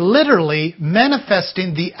are literally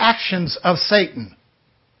manifesting the actions of Satan.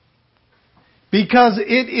 Because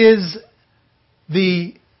it is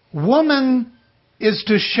the woman is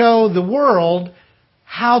to show the world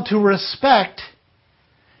how to respect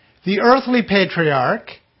the earthly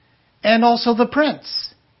patriarch and also the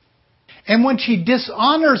prince. And when she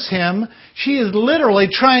dishonors him, she is literally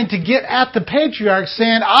trying to get at the patriarch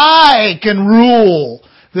saying, I can rule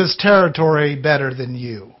this territory better than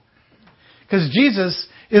you. Because Jesus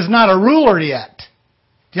is not a ruler yet.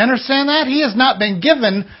 Do you understand that? He has not been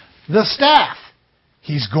given the staff.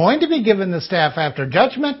 He's going to be given the staff after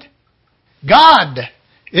judgment. God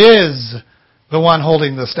is the one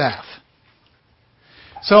holding the staff.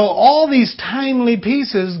 So all these timely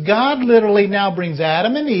pieces, God literally now brings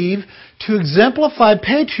Adam and Eve to exemplify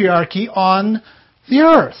patriarchy on the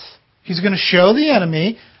earth. He's going to show the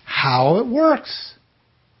enemy how it works.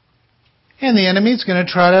 And the enemy is going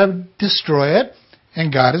to try to destroy it,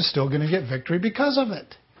 and God is still going to get victory because of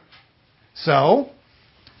it. So,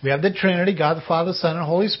 we have the Trinity, God the Father, Son, and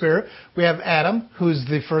Holy Spirit. We have Adam, who's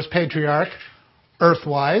the first patriarch,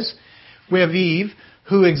 earthwise. We have Eve,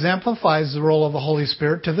 who exemplifies the role of the Holy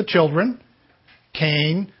Spirit to the children.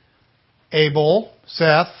 Cain, Abel,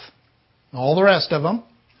 Seth, all the rest of them.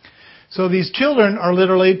 So these children are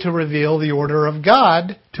literally to reveal the order of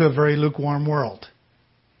God to a very lukewarm world.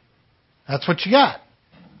 That's what you got.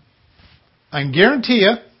 I can guarantee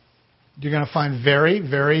you, you're going to find very,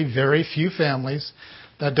 very, very few families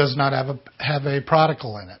that does not have a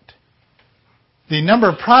prodigal in it. The number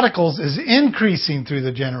of prodigals is increasing through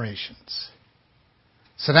the generations.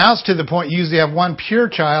 So now it's to the point you usually have one pure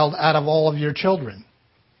child out of all of your children.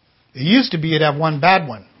 It used to be you'd have one bad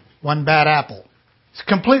apple. It's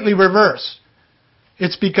completely reversed.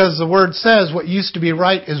 It's because the Word says what used to be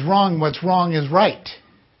right is wrong, what's wrong is right.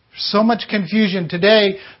 There's so much confusion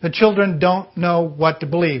today, the children don't know what to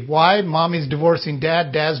believe. Why? Mommy's divorcing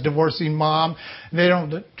dad, dad's divorcing mom. They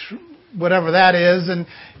don't, whatever that is, and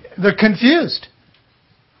they're confused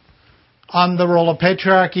on the role of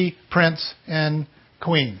patriarchy, prince, and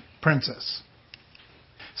queen, princess.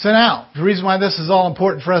 So now, the reason why this is all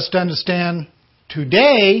important for us to understand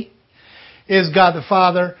today is God the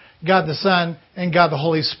Father, God the Son, and God the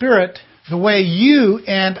Holy Spirit. The way you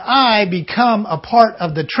and I become a part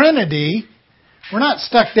of the Trinity, we're not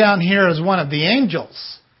stuck down here as one of the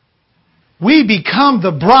angels. We become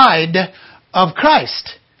the bride of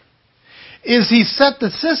Christ. Is He set the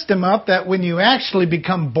system up that when you actually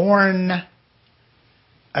become born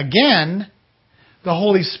again, the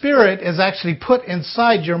Holy Spirit is actually put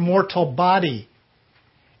inside your mortal body.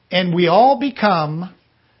 And we all become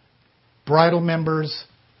bridal members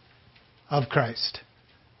of Christ.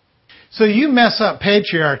 So you mess up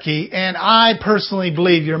patriarchy, and I personally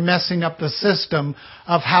believe you're messing up the system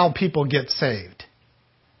of how people get saved.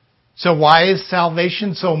 So why is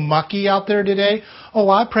salvation so mucky out there today? Oh,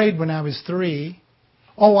 I prayed when I was 3.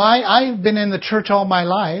 Oh, I've been in the church all my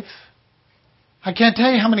life. I can't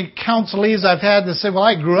tell you how many counselees I've had that say, well,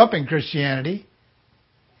 I grew up in Christianity.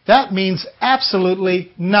 That means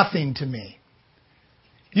absolutely nothing to me.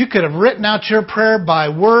 You could have written out your prayer by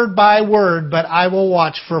word, but I will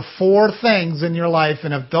watch for 4 things in your life.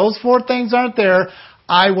 And if those 4 things aren't there,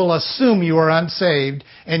 I will assume you are unsaved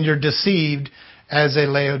and you're deceived as a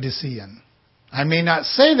Laodicean. I may not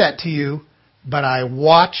say that to you, but I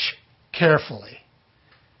watch carefully.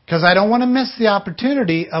 Because I don't want to miss the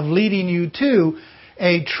opportunity of leading you to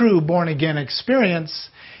a true born-again experience.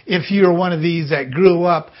 If you're one of these that grew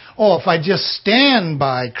up, if I just stand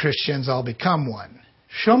by Christians, I'll become one.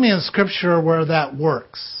 Show me in Scripture where that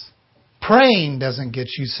works. Praying doesn't get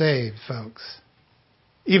you saved, folks,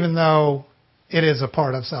 even though it is a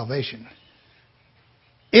part of salvation.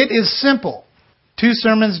 It is simple. 2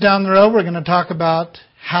 sermons down the road, we're going to talk about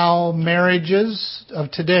how marriages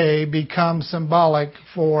of today become symbolic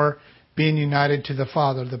for being united to the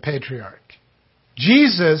Father, the Patriarch.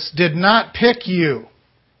 Jesus did not pick you,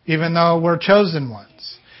 even though we're chosen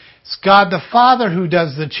ones. It's God the Father who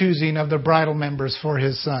does the choosing of the bridal members for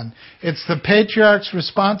His Son. It's the Patriarch's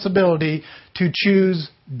responsibility to choose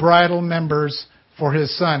bridal members for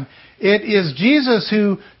His Son. It is Jesus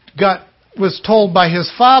who was told by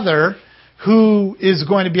His Father who is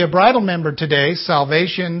going to be a bridal member today,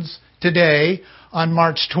 Salvations Today, on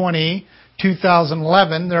March 20,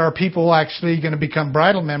 2011. There are people actually going to become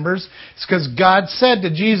bridal members. It's because God said to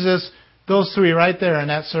Jesus, those 3 right there in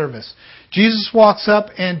that service. Jesus walks up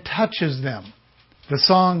and touches them. The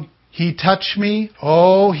song, He Touched Me,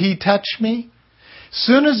 oh, He touched me. As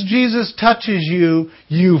soon as Jesus touches you,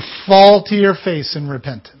 you fall to your face in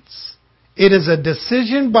repentance. It is a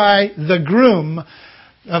decision by the groom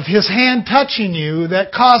of his hand touching you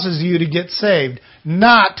that causes you to get saved,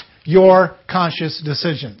 not your conscious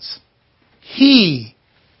decisions. He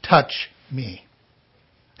touched me.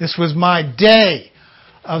 This was my day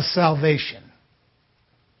of salvation.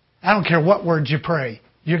 I don't care what words you pray.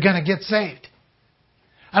 You're going to get saved.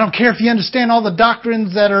 I don't care if you understand all the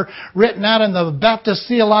doctrines that are written out in the Baptist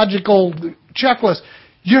theological checklist.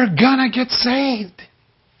 You're going to get saved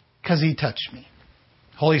because He touched me.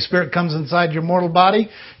 Holy Spirit comes inside your mortal body.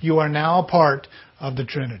 You are now a part of the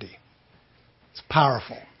Trinity. It's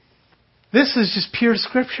powerful. This is just pure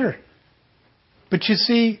Scripture. But you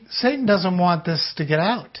see, Satan doesn't want this to get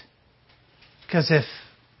out. Because if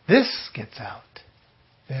this gets out,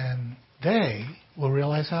 then they will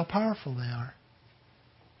realize how powerful they are.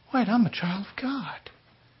 Wait, I'm a child of God.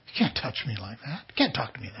 You can't touch me like that. You can't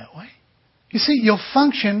talk to me that way. You see, you'll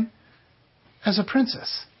function as a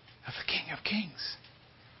princess of the King of Kings.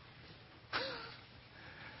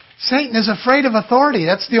 Satan is afraid of authority.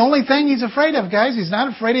 That's the only thing he's afraid of, guys. He's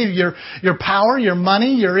not afraid of your power, your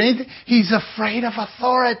money, your anything. He's afraid of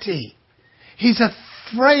authority. He's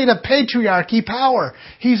afraid of patriarchy power.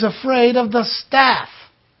 He's afraid of the staff.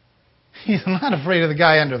 He's not afraid of the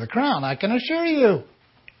guy under the crown, I can assure you.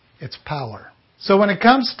 It's power. So when it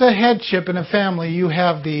comes to headship in a family, you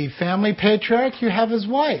have the family patriarch, you have his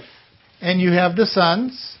wife. And you have the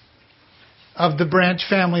sons of the branch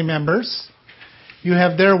family members. You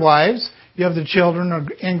have their wives, you have the children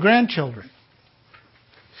and grandchildren,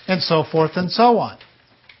 and so forth and so on.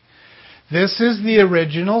 This is the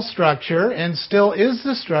original structure and still is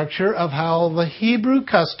the structure of how the Hebrew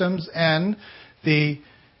customs and the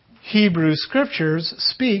Hebrew scriptures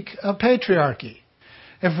speak of patriarchy.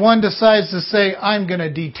 If one decides to say, I'm going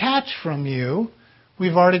to detach from you,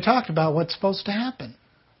 we've already talked about what's supposed to happen.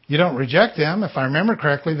 You don't reject them. If I remember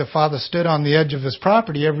correctly, the father stood on the edge of his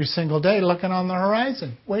property every single day looking on the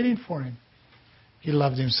horizon, waiting for him. He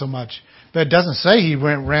loved him so much. But it doesn't say he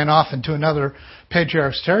ran off into another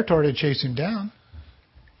patriarch's territory to chase him down.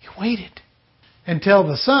 He waited until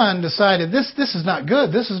the son decided, this is not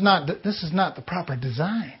good. This is not the proper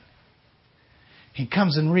design. He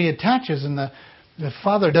comes and reattaches, and the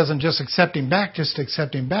father doesn't just accept him back.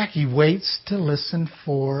 He waits to listen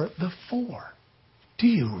for the four. Do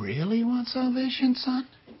you really want salvation, son?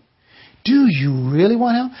 Do you really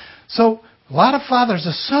want help? So a lot of fathers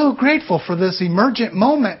are so grateful for this emergent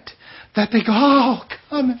moment that they go, oh,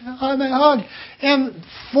 come on, they hug. And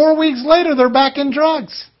 4 weeks later, they're back in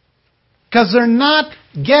drugs. Because they're not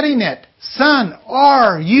getting it. Son,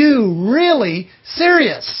 are you really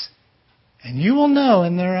serious? And you will know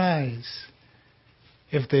in their eyes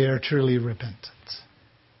if they are truly repentant.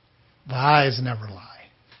 The eyes never lie.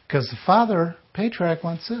 Because the father, patriarch,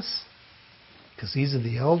 wants this. Because these are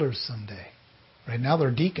the elders someday. Right now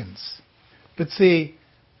they're deacons. But see,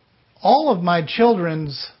 all of my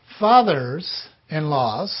children's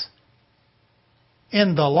fathers-in-laws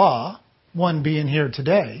in the law, one being here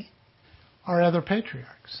today, are other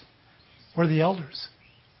patriarchs. We're the elders.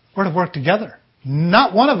 We're to work together.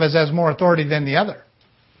 Not one of us has more authority than the other.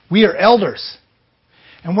 We are elders.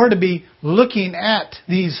 And we're to be looking at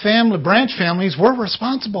these branch families we're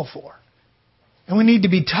responsible for. And we need to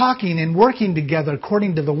be talking and working together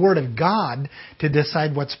according to the Word of God to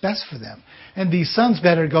decide what's best for them. And these sons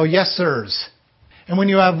better go, yes, sirs. And when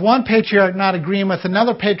you have one patriarch not agreeing with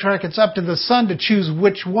another patriarch, it's up to the son to choose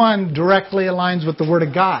which one directly aligns with the Word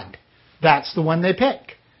of God. That's the one they pick.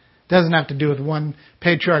 It doesn't have to do with one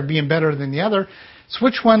patriarch being better than the other. It's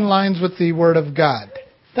which one aligns with the Word of God.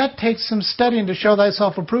 That takes some studying to show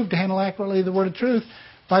thyself approved to handle accurately the word of truth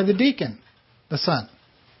by the deacon, the son.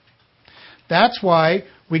 That's why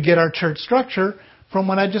we get our church structure from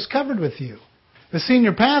what I just covered with you. The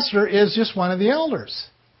senior pastor is just one of the elders.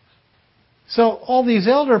 So all these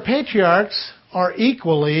elder patriarchs are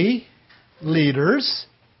equally leaders.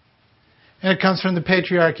 And it comes from the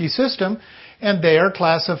patriarchy system. And they are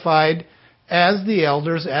classified as the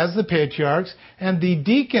elders, as the patriarchs. And the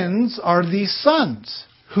deacons are the sons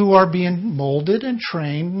who are being molded and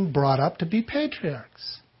trained and brought up to be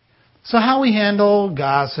patriarchs. So how we handle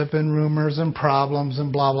gossip and rumors and problems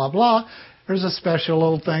and blah, blah, blah, there's a special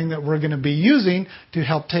little thing that we're going to be using to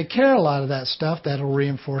help take care of a lot of that stuff that'll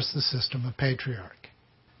reinforce the system of patriarch.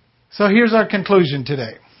 So here's our conclusion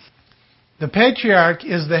today. The patriarch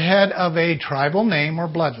is the head of a tribal name or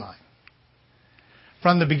bloodline.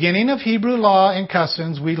 From the beginning of Hebrew law and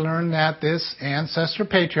customs, we learn that this ancestor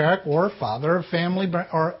patriarch, or father of family,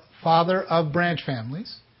 or father of branch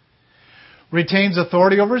families, retains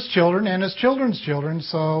authority over his children and his children's children,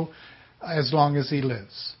 so as long as he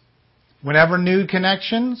lives. Whenever new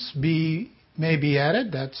connections may be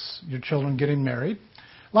added, that's your children getting married,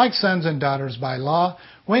 like sons and daughters by law,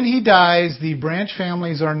 when he dies, the branch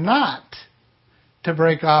families are not to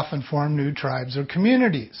break off and form new tribes or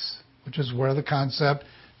communities, which is where the concept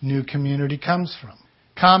new community comes from.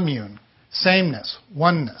 Commune, sameness,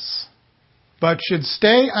 oneness, but should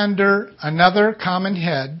stay under another common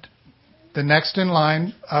head, the next in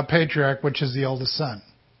line, a patriarch, which is the oldest son.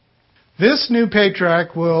 This new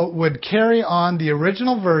patriarch would carry on the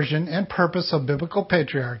original version and purpose of biblical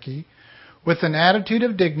patriarchy with an attitude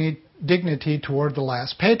of dignity toward the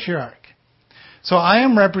last patriarch. So I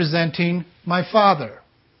am representing my father.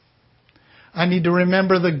 I need to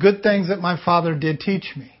remember the good things that my father did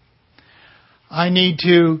teach me. I need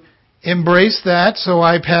to embrace that, so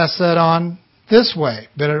I pass that on this way.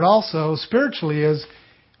 But it also, spiritually, is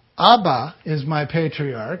Abba is my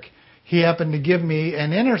patriarch. He happened to give me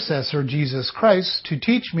an intercessor, Jesus Christ, to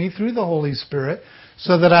teach me through the Holy Spirit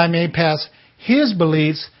so that I may pass His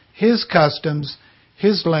beliefs, His customs,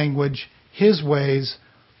 His language, His ways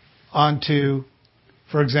onto,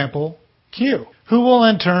 for example, Q, who will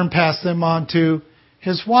in turn pass them on to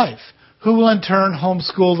his wife, who will in turn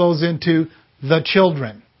homeschool those into the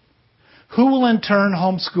children, who will in turn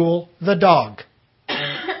homeschool the dog.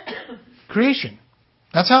 Creation.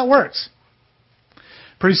 That's how it works.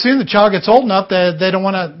 Pretty soon the child gets old enough that they don't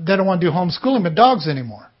want to do homeschooling with dogs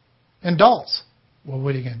anymore and dolls. Well,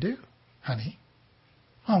 what are you going to do, honey?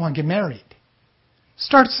 I want to get married.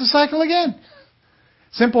 Starts the cycle again.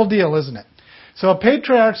 Simple deal, isn't it? So a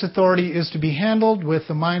patriarch's authority is to be handled with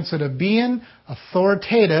the mindset of being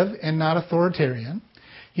authoritative and not authoritarian.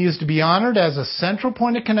 He is to be honored as a central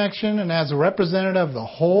point of connection and as a representative of the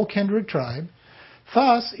whole kindred tribe.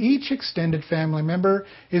 Thus, each extended family member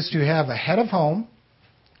is to have a head of home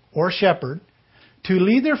or shepherd to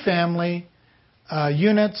lead their family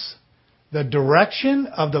units the direction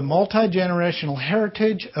of the multi-generational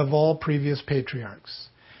heritage of all previous patriarchs,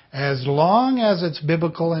 as long as it's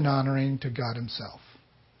biblical and honoring to God Himself.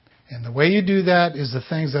 And the way you do that is the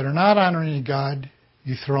things that are not honoring to God,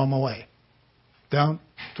 you throw them away. Don't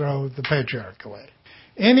throw the patriarch away.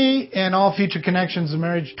 Any and all future connections of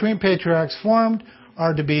marriage between patriarchs formed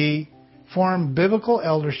are to be form biblical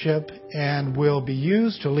eldership and will be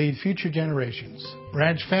used to lead future generations.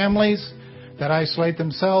 Branch families that isolate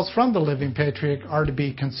themselves from the living patriarch are to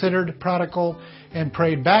be considered prodigal and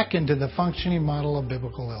prayed back into the functioning model of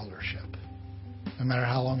biblical eldership, no matter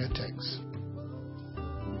how long it takes.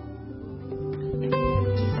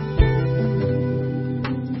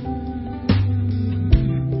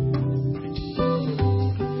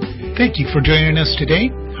 Thank you for joining us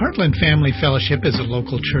today. Heartland Family Fellowship is a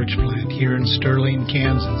local church plant here in Sterling,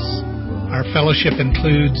 Kansas. Our fellowship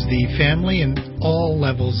includes the family and all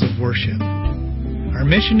levels of worship. Our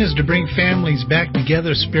mission is to bring families back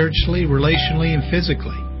together spiritually, relationally, and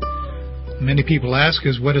physically. Many people ask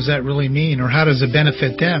us, what does that really mean, or how does it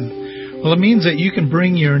benefit them? Well, it means that you can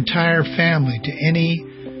bring your entire family to any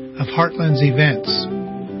of Heartland's events,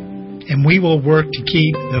 and we will work to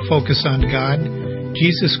keep the focus on God,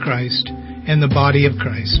 Jesus Christ, and the body of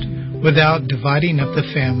Christ without dividing up the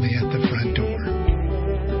family at the front door.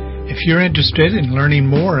 If you're interested in learning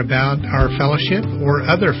more about our fellowship or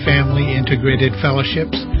other family integrated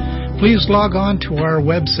fellowships, please log on to our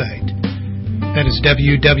website. That is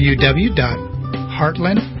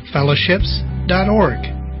www.heartlandfellowships.com.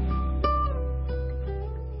 www.ccc.org.